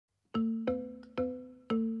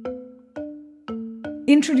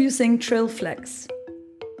Introducing Trill Flex,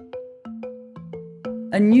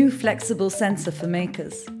 a new flexible sensor for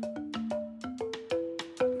makers.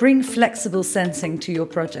 Bring flexible sensing to your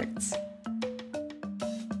projects.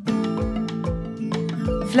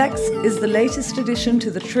 Flex is the latest addition to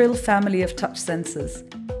the Trill family of touch sensors.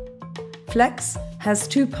 Flex has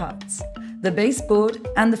two parts, the baseboard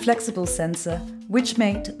and the flexible sensor, which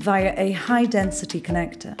mate via a high-density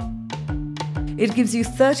connector. It gives you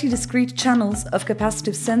 30 discrete channels of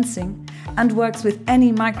capacitive sensing and works with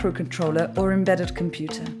any microcontroller or embedded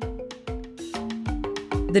computer.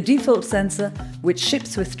 The default sensor, which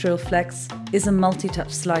ships with Trill Flex, is a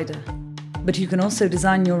multi-touch slider. But you can also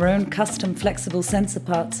design your own custom flexible sensor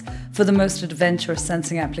parts for the most adventurous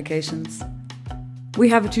sensing applications. We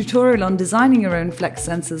have a tutorial on designing your own Flex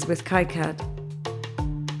sensors with KiCad.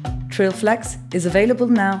 Trill Flex is available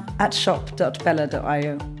now at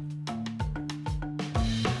shop.bela.io.